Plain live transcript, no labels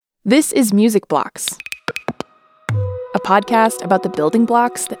This is Music Blocks, a podcast about the building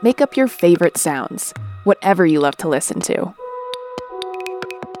blocks that make up your favorite sounds, whatever you love to listen to.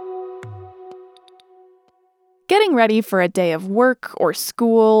 Getting ready for a day of work or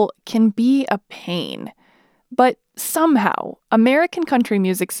school can be a pain. But somehow, American country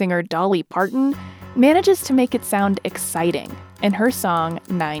music singer Dolly Parton manages to make it sound exciting in her song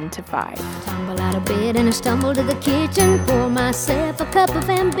 9 to 5. Tumble out of bed and I stumble to the kitchen, pour myself a cup of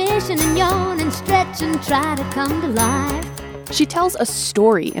ambition and yawn and stretch and try to come to life. She tells a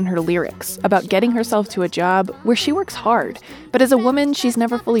story in her lyrics about getting herself to a job where she works hard, but as a woman, she's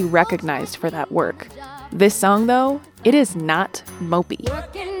never fully recognized for that work. This song, though, it is not mopey.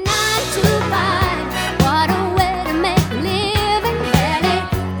 Working 9 to 5, what a way to make a living, barely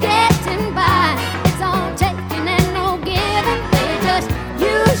getting by. It's all taking and no giving, they just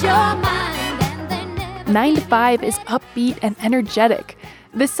use your mind and they never... 9 to 5 is upbeat and energetic.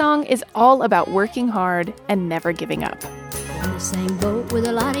 This song is all about working hard and never giving up. In the same boat with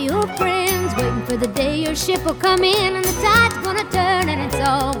a lot of your friends, waiting for the day your ship will come in and the tide's gonna turn and it's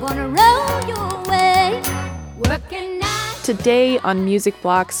all gonna roll your way. Working 9. Today on Music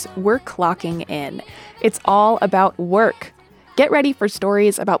Blocks, we're clocking in. It's all about work. Get ready for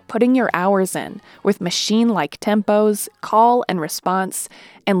stories about putting your hours in, with machine-like tempos, call and response,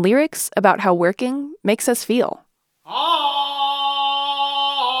 and lyrics about how working makes us feel.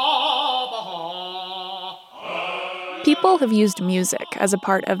 People have used music as a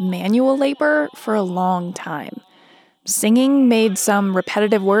part of manual labor for a long time. Singing made some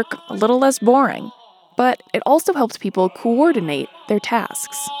repetitive work a little less boring, but it also helped people coordinate their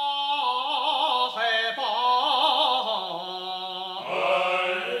tasks.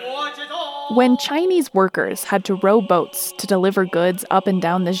 When Chinese workers had to row boats to deliver goods up and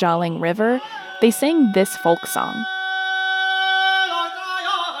down the Jialing River, they sang this folk song.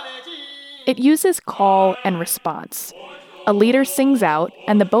 It uses call and response. A leader sings out,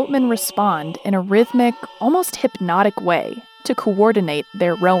 and the boatmen respond in a rhythmic, almost hypnotic way to coordinate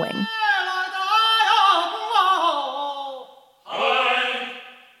their rowing.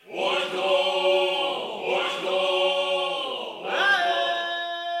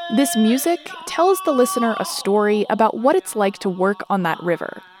 This music tells the listener a story about what it's like to work on that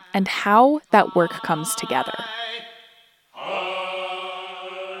river and how that work comes together.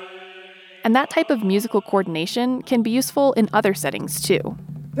 And that type of musical coordination can be useful in other settings, too.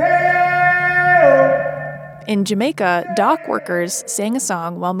 In Jamaica, dock workers sang a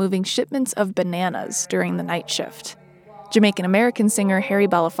song while moving shipments of bananas during the night shift. Jamaican-American singer Harry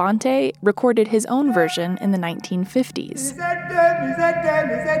Belafonte recorded his own version in the 1950s.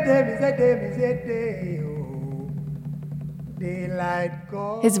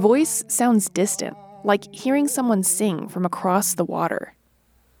 His voice sounds distant, like hearing someone sing from across the water.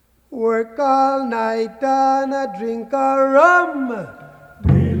 Work all night and a drink a rum.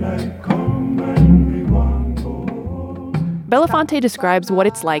 Daylight come and we want go home. Belafonte describes what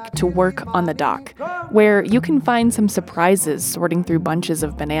it's like to work on the dock, where you can find some surprises sorting through bunches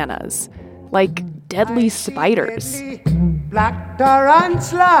of bananas, like deadly spiders. Black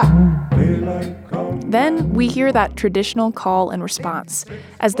tarantula. Then we hear that traditional call and response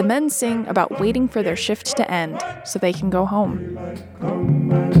as the men sing about waiting for their shift to end so they can go home.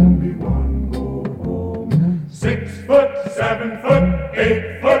 6 foot, 7 foot,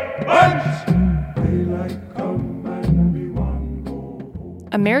 8 foot bunch.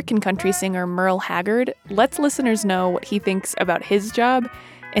 American country singer Merle Haggard lets listeners know what he thinks about his job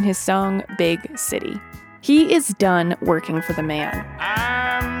in his song Big City. He is done working for the man.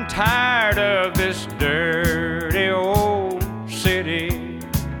 I'm tired of this dirty old city.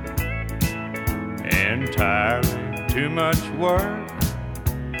 Entirely too much work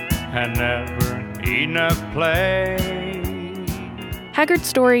and never enough play. Haggard's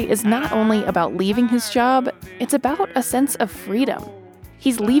story is not only about leaving his job, it's about a sense of freedom.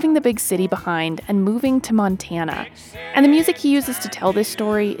 He's leaving the big city behind and moving to Montana. And the music he uses to tell this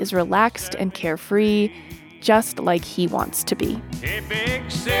story is relaxed and carefree, just like he wants to be. Hey, big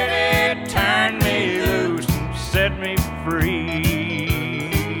city, turn me loose and set me free.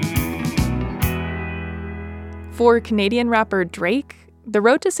 For Canadian rapper Drake, the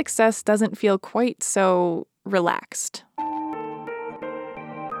road to success doesn't feel quite so relaxed.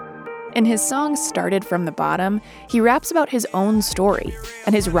 In his song Started from the Bottom, he raps about his own story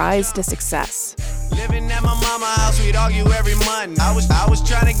and his rise to success. Living at my mama's house, we'd argue every month. I was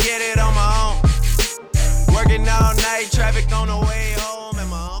trying to get it on my own. Working all night, traffic on the way home. And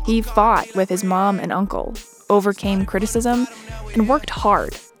my uncle He fought with his mom and uncle, overcame criticism, and worked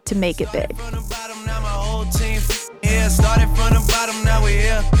hard to make it big. from the bottom, now my whole team here. Started from the bottom, now we're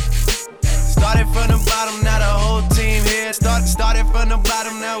here. Started from the bottom, now the whole team here. Started from the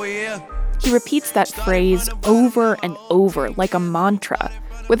bottom, now we here. He repeats that phrase over and over like a mantra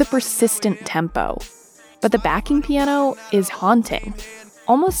with a persistent tempo. But the backing piano is haunting,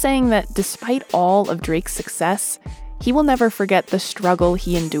 almost saying that despite all of Drake's success, he will never forget the struggle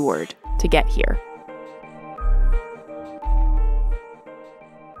he endured to get here.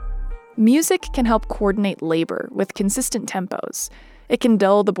 Music can help coordinate labor with consistent tempos. It can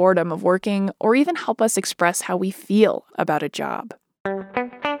dull the boredom of working or even help us express how we feel about a job.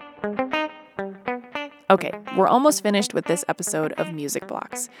 Okay, we're almost finished with this episode of Music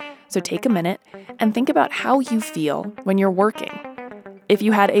Blocks. So take a minute and think about how you feel when you're working. If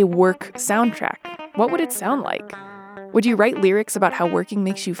you had a work soundtrack, what would it sound like? Would you write lyrics about how working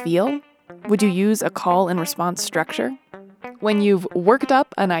makes you feel? Would you use a call and response structure? When you've worked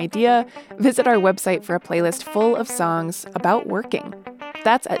up an idea, visit our website for a playlist full of songs about working.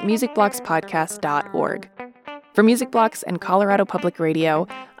 That's at musicblockspodcast.org. For Music Blocks and Colorado Public Radio,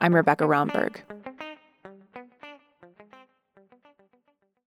 I'm Rebecca Romberg.